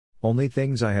Only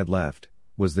things I had left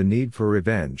was the need for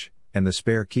revenge and the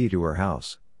spare key to her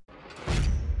house.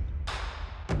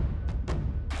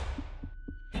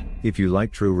 If you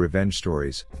like true revenge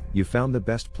stories, you found the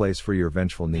best place for your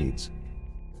vengeful needs.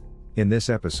 In this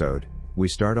episode, we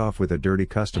start off with a dirty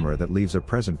customer that leaves a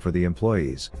present for the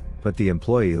employees, but the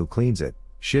employee who cleans it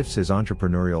shifts his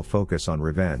entrepreneurial focus on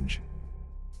revenge.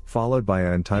 Followed by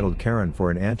a entitled Karen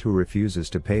for an aunt who refuses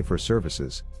to pay for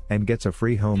services and gets a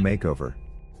free home makeover.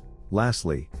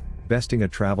 Lastly, besting a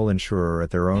travel insurer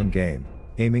at their own game,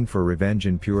 aiming for revenge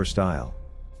in pure style.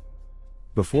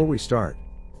 Before we start,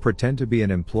 pretend to be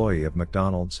an employee of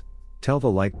McDonald's, tell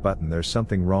the like button there's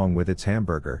something wrong with its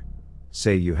hamburger,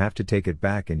 say you have to take it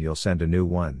back and you'll send a new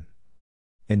one.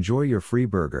 Enjoy your free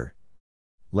burger.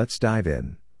 Let's dive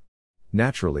in.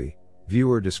 Naturally,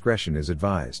 viewer discretion is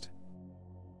advised.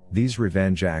 These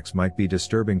revenge acts might be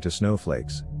disturbing to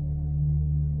snowflakes.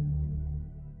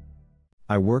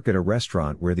 I work at a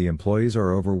restaurant where the employees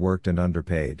are overworked and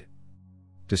underpaid.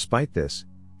 Despite this,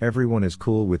 everyone is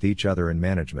cool with each other in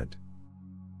management.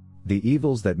 The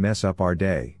evils that mess up our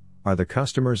day are the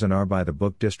customers and our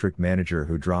by-the-book district manager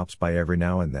who drops by every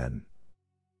now and then.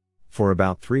 For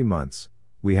about 3 months,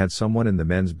 we had someone in the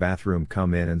men's bathroom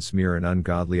come in and smear an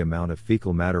ungodly amount of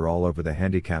fecal matter all over the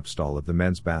handicap stall of the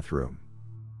men's bathroom.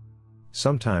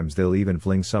 Sometimes they'll even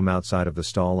fling some outside of the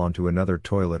stall onto another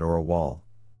toilet or a wall.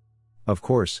 Of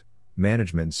course,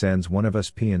 management sends one of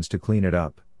us peons to clean it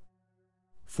up.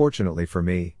 Fortunately for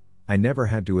me, I never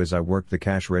had to as I worked the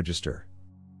cash register.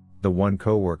 The one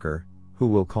coworker, who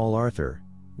we'll call Arthur,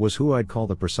 was who I'd call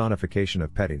the personification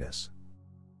of pettiness.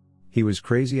 He was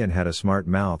crazy and had a smart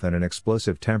mouth and an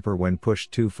explosive temper when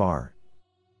pushed too far.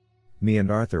 Me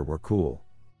and Arthur were cool.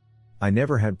 I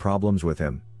never had problems with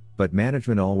him, but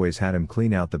management always had him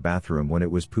clean out the bathroom when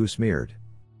it was poo smeared.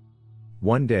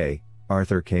 One day,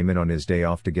 Arthur came in on his day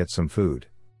off to get some food.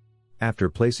 After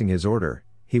placing his order,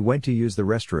 he went to use the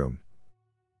restroom.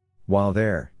 While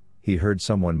there, he heard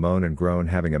someone moan and groan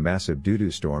having a massive doo-doo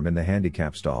storm in the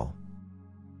handicap stall.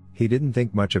 He didn't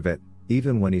think much of it,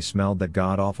 even when he smelled that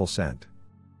god-awful scent.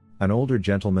 An older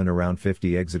gentleman around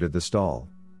 50 exited the stall.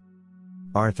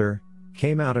 Arthur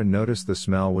came out and noticed the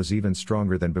smell was even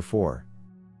stronger than before.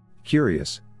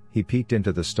 Curious, he peeked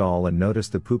into the stall and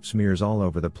noticed the poop smears all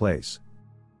over the place.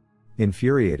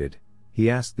 Infuriated, he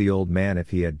asked the old man if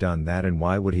he had done that and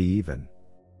why would he even.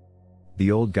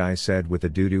 The old guy said with a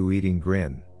doo-doo eating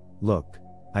grin, "Look,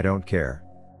 I don't care.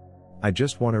 I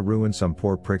just want to ruin some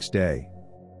poor prick's day."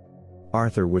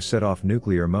 Arthur was set off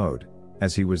nuclear mode,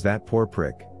 as he was that poor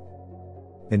prick.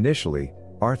 Initially,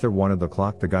 Arthur wanted to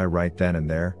clock the guy right then and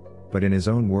there, but in his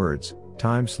own words,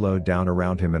 time slowed down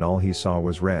around him and all he saw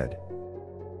was red.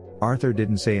 Arthur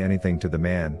didn't say anything to the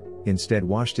man, instead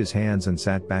washed his hands and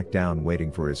sat back down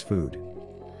waiting for his food.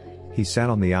 He sat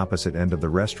on the opposite end of the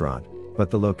restaurant, but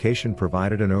the location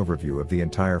provided an overview of the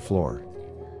entire floor.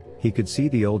 He could see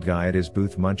the old guy at his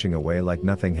booth munching away like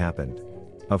nothing happened.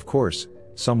 Of course,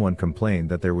 someone complained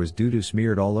that there was doo-doo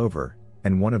smeared all over,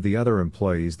 and one of the other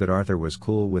employees that Arthur was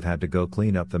cool with had to go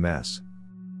clean up the mess.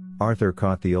 Arthur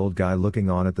caught the old guy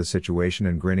looking on at the situation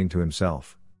and grinning to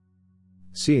himself.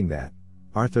 Seeing that,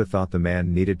 Arthur thought the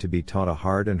man needed to be taught a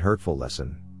hard and hurtful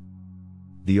lesson.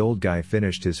 The old guy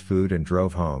finished his food and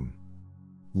drove home.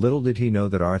 Little did he know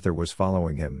that Arthur was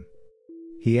following him.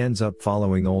 He ends up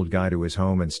following old guy to his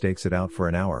home and stakes it out for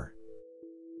an hour.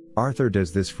 Arthur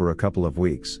does this for a couple of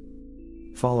weeks.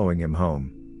 Following him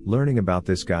home, learning about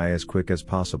this guy as quick as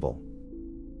possible.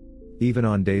 Even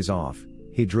on days off,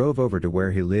 he drove over to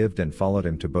where he lived and followed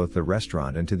him to both the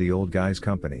restaurant and to the old guy's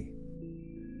company.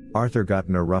 Arthur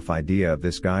gotten a rough idea of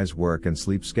this guy's work and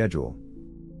sleep schedule.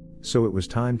 So it was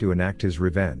time to enact his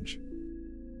revenge.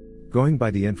 Going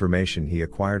by the information he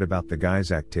acquired about the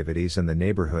guy's activities and the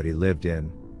neighborhood he lived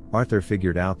in, Arthur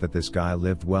figured out that this guy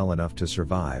lived well enough to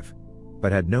survive,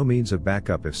 but had no means of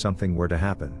backup if something were to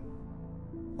happen.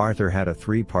 Arthur had a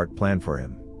 3-part plan for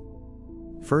him.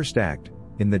 First act,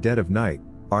 in the dead of night,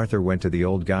 Arthur went to the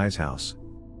old guy's house.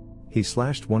 He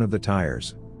slashed one of the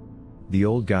tires. The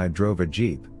old guy drove a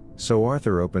Jeep, so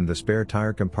Arthur opened the spare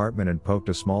tire compartment and poked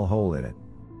a small hole in it.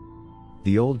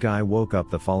 The old guy woke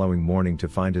up the following morning to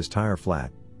find his tire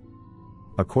flat.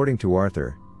 According to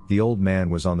Arthur, the old man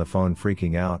was on the phone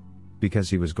freaking out, because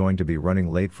he was going to be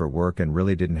running late for work and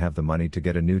really didn't have the money to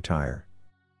get a new tire.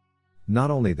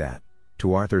 Not only that,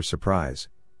 to Arthur's surprise,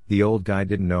 the old guy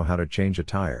didn't know how to change a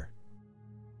tire.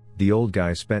 The old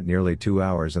guy spent nearly 2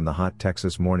 hours in the hot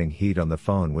Texas morning heat on the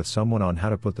phone with someone on how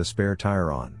to put the spare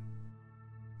tire on.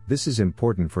 This is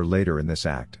important for later in this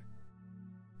act.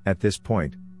 At this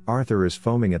point, Arthur is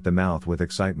foaming at the mouth with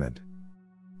excitement.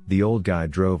 The old guy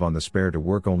drove on the spare to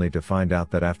work only to find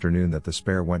out that afternoon that the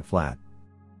spare went flat.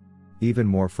 Even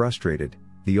more frustrated,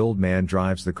 the old man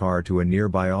drives the car to a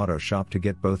nearby auto shop to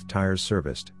get both tires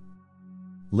serviced.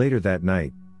 Later that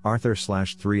night, Arthur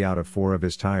slashed 3 out of 4 of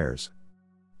his tires.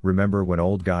 Remember when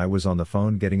old guy was on the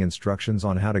phone getting instructions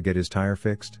on how to get his tire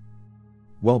fixed?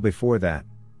 Well, before that,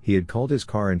 he had called his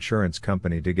car insurance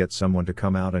company to get someone to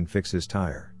come out and fix his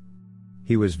tire.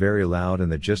 He was very loud,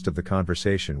 and the gist of the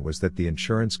conversation was that the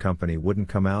insurance company wouldn't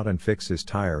come out and fix his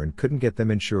tire and couldn't get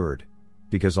them insured,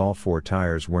 because all 4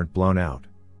 tires weren't blown out.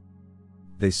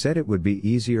 They said it would be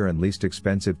easier and least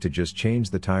expensive to just change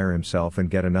the tire himself and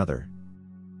get another.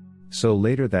 So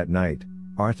later that night,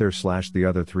 Arthur slashed the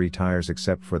other 3 tires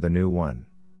except for the new one.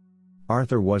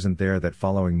 Arthur wasn't there that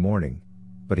following morning,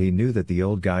 but he knew that the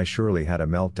old guy surely had a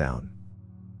meltdown.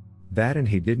 That, and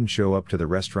he didn't show up to the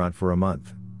restaurant for a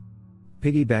month.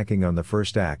 Piggybacking on the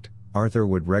first act, Arthur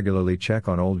would regularly check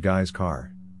on old guy's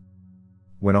car.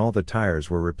 When all the tires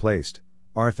were replaced,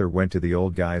 Arthur went to the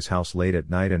old guy's house late at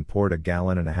night and poured 1.5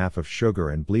 gallons of sugar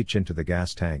and bleach into the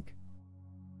gas tank.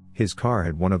 His car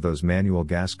had one of those manual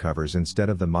gas covers instead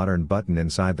of the modern button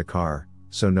inside the car,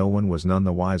 so no one was none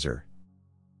the wiser.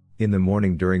 In the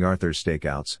morning during Arthur's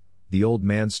stakeouts, the old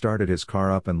man started his car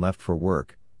up and left for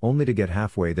work, only to get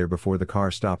halfway there before the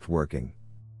car stopped working.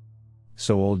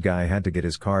 So old guy had to get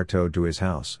his car towed to his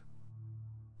house.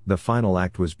 The final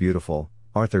act was beautiful.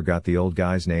 Arthur got the old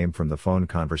guy's name from the phone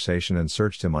conversation and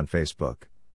searched him on Facebook.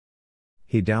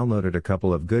 He downloaded a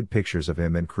couple of good pictures of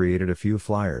him and created a few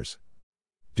flyers.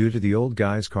 Due to the old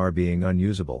guy's car being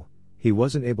unusable, he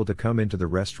wasn't able to come into the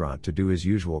restaurant to do his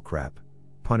usual crap,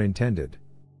 pun intended.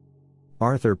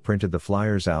 Arthur printed the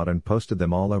flyers out and posted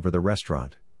them all over the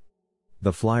restaurant.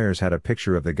 The flyers had a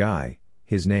picture of the guy,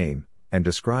 his name, and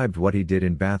described what he did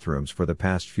in bathrooms for the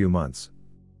past few months.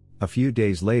 A few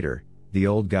days later, the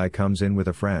old guy comes in with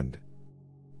a friend.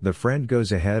 The friend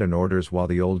goes ahead and orders while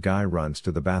the old guy runs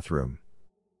to the bathroom.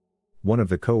 One of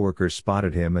the coworkers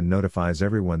spotted him and notifies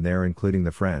everyone there, including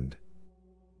the friend.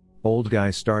 Old guy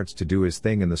starts to do his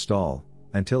thing in the stall,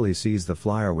 until he sees the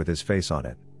flyer with his face on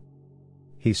it.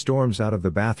 He storms out of the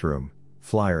bathroom,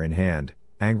 flyer in hand,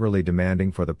 angrily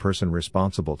demanding for the person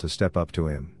responsible to step up to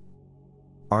him.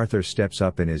 Arthur steps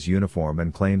up in his uniform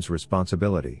and claims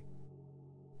responsibility.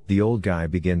 The old guy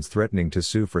begins threatening to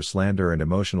sue for slander and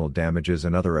emotional damages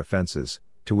and other offenses,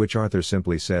 to which Arthur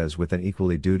simply says with an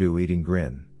equally doo-doo eating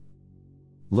grin,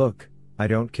 "Look, I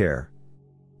don't care.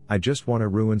 I just want to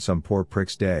ruin some poor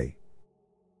prick's day."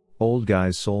 Old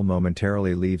guy's soul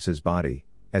momentarily leaves his body,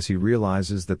 as he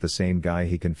realizes that the same guy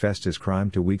he confessed his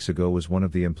crime to weeks ago was one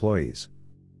of the employees.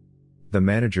 The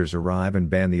managers arrive and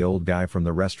ban the old guy from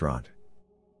the restaurant.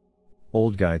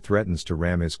 Old guy threatens to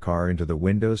ram his car into the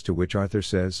windows, to which Arthur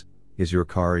says, "Is your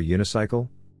car a unicycle?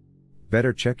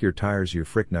 Better check your tires, you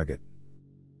frick nugget."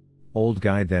 Old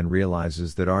guy then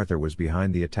realizes that Arthur was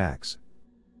behind the attacks.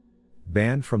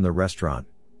 Banned from the restaurant,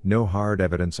 no hard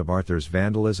evidence of Arthur's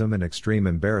vandalism and extreme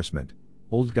embarrassment,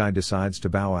 old guy decides to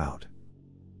bow out.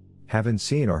 Haven't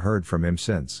seen or heard from him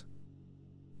since.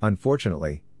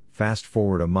 Unfortunately, fast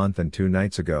forward a month and 2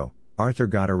 nights ago, Arthur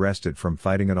got arrested from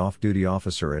fighting an off-duty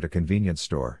officer at a convenience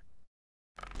store.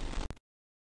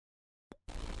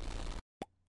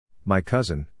 My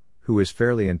cousin, who is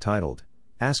fairly entitled,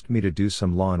 asked me to do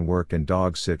some lawn work and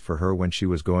dog sit for her when she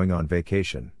was going on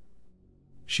vacation.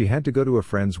 She had to go to a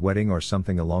friend's wedding or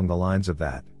something along the lines of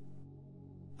that.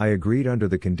 I agreed under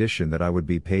the condition that I would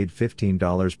be paid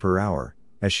 $15 per hour,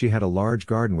 as she had a large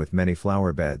garden with many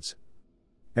flower beds.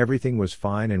 Everything was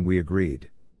fine and we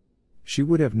agreed. She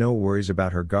would have no worries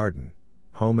about her garden,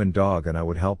 home and dog, and I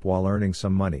would help while earning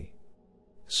some money.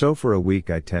 So for a week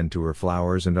I tend to her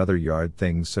flowers and other yard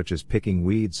things such as picking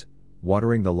weeds,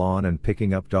 watering the lawn and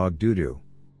picking up dog doo-doo.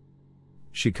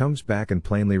 She comes back and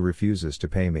plainly refuses to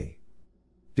pay me,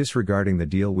 disregarding the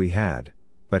deal we had,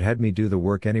 but had me do the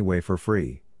work anyway for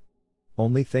free.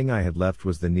 Only thing I had left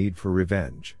was the need for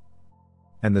revenge.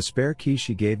 And the spare key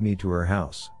she gave me to her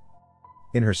house.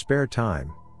 In her spare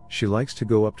time, she likes to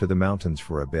go up to the mountains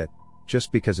for a bit,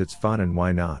 just because it's fun and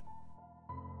why not.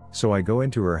 So I go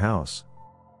into her house.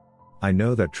 I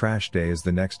know that trash day is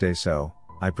the next day, so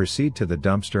I proceed to the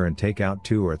dumpster and take out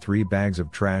 2 or 3 bags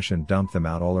of trash and dump them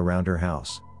out all around her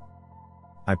house.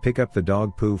 I pick up the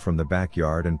dog poo from the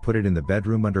backyard and put it in the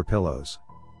bedroom under pillows.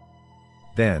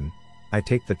 Then, I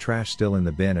take the trash still in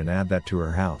the bin and add that to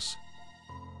her house.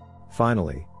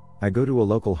 Finally, I go to a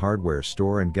local hardware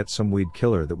store and get some weed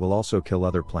killer that will also kill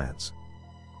other plants.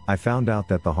 I found out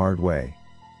that the hard way.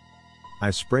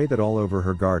 I spray that all over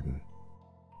her garden.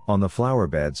 On the flower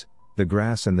beds, the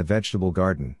grass and the vegetable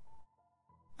garden.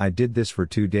 I did this for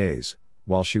 2 days,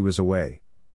 while she was away.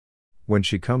 When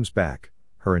she comes back,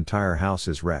 her entire house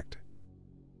is wrecked.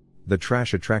 The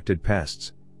trash attracted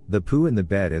pests, the poo in the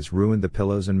bed has ruined the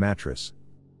pillows and mattress.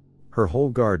 Her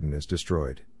whole garden is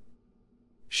destroyed.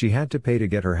 She had to pay to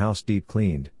get her house deep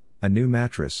cleaned, a new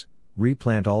mattress,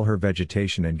 replant all her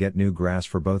vegetation and get new grass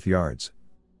for both yards.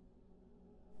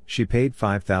 She paid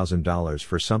 $5,000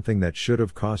 for something that should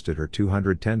have costed her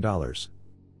 $210.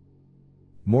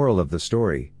 Moral of the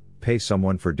story: pay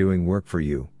someone for doing work for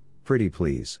you, pretty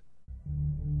please.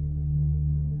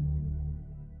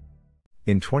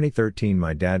 In 2013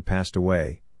 my dad passed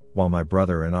away, while my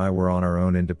brother and I were on our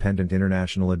own independent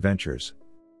international adventures.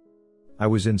 I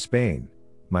was in Spain,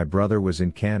 my brother was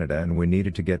in Canada, and we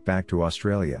needed to get back to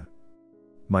Australia.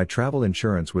 My travel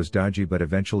insurance was dodgy but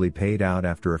eventually paid out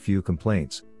after a few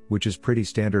complaints, which is pretty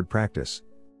standard practice.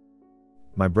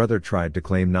 My brother tried to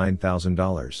claim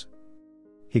 $9,000.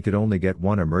 He could only get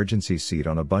one emergency seat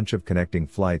on a bunch of connecting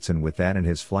flights, and with that and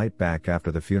his flight back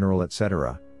after the funeral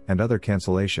etc., and other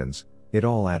cancellations, it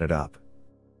all added up.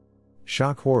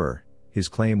 Shock horror, his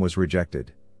claim was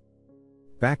rejected.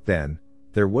 Back then,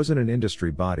 there wasn't an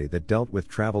industry body that dealt with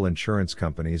travel insurance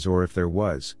companies, or if there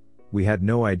was, we had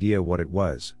no idea what it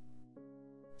was.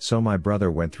 So my brother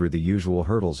went through the usual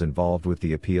hurdles involved with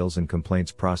the appeals and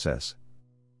complaints process.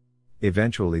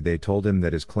 Eventually they told him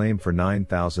that his claim for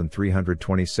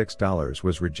 $9,326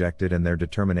 was rejected and their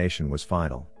determination was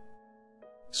final.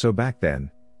 So back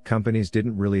then, companies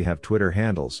didn't really have Twitter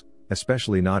handles,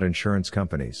 especially not insurance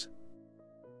companies.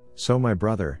 So my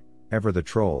brother, ever the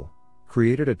troll,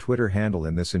 created a Twitter handle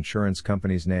in this insurance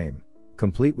company's name,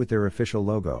 complete with their official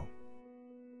logo.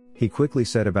 He quickly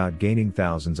set about gaining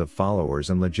thousands of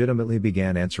followers and legitimately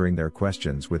began answering their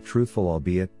questions with truthful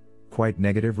albeit quite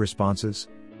negative responses.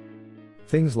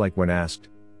 Things like, when asked,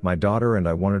 "My daughter and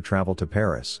I want to travel to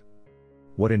Paris.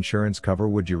 What insurance cover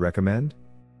would you recommend?"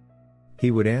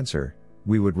 He would answer,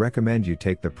 "We would recommend you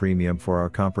take the premium for our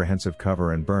comprehensive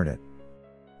cover and burn it.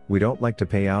 We don't like to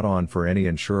pay out on for any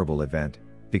insurable event,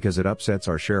 because it upsets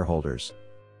our shareholders.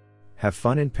 Have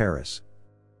fun in Paris."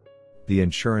 The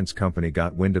insurance company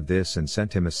got wind of this and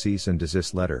sent him a cease and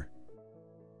desist letter.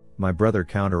 My brother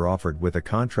counter-offered with a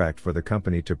contract for the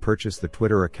company to purchase the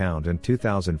Twitter account and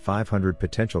 2,500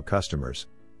 potential customers,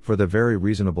 for the very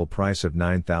reasonable price of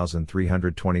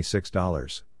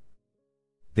 $9,326.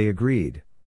 They agreed.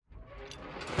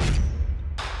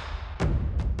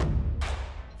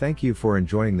 Thank you for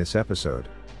enjoying this episode,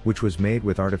 which was made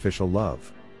with artificial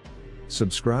love.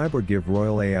 Subscribe or give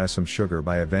Royal A.I some sugar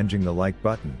by avenging the like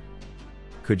button.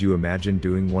 Could you imagine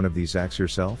doing one of these acts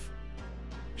yourself?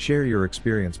 Share your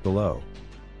experience below.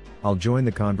 I'll join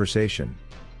the conversation.